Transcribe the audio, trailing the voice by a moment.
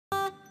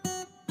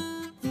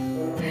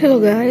Hello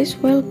guys,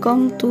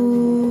 welcome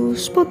to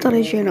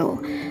Spotary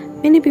channel.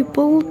 Many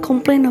people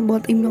complain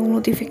about email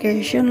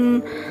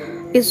notification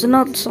is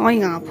not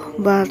showing up,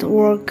 but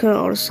worker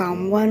or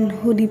someone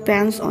who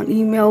depends on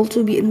email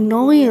to be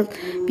annoyed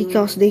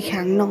because they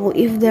can know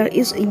if there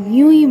is a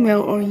new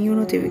email or new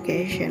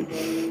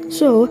notification.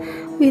 So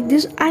with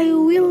this I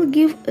will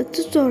give a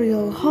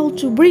tutorial how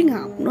to bring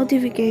up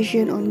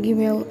notification on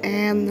Gmail,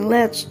 and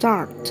let's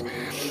start.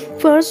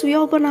 First we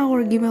open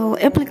our Gmail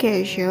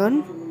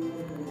application.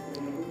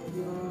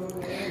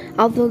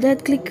 After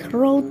that, click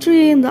row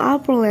 3 in the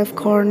upper left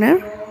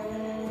corner,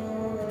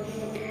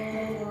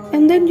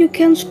 and then you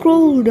can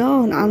scroll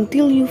down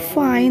until you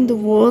find the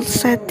word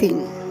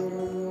setting.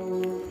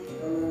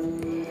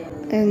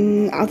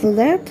 And after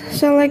that,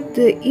 select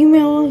the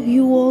email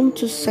you want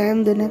to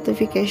send the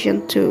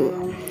notification to.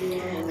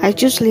 I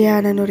choose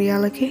Liana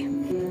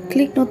Nurialaki.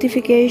 Click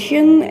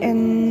notification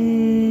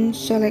and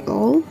select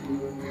all.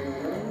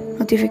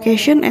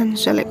 Notification and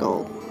select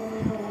all.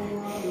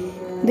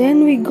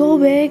 Then we go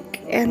back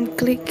and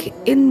click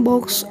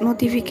inbox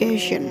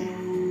notification.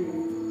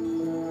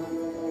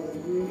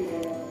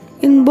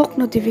 Inbox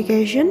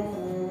notification,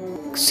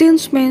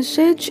 send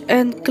message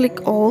and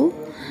click all.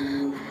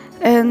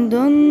 And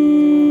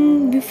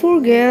don't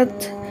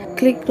forget,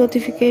 click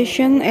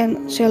notification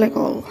and select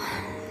all.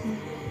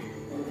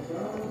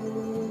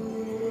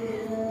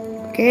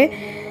 Okay,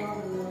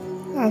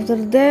 after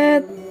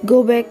that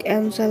go back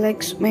and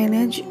select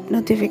manage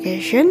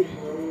notification.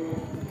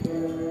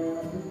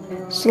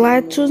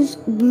 Slide to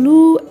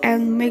blue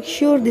and make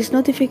sure this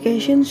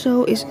notification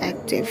show is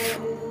active.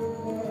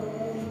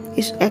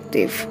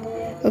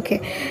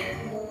 Okay,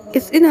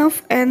 it's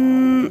enough,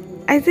 and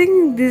I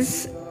think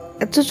this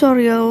a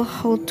tutorial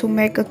how to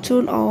make a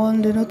turn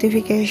on the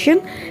notification,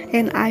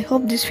 and I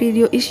hope this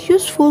video is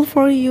useful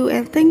for you,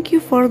 and thank you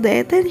for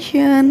the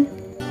attention.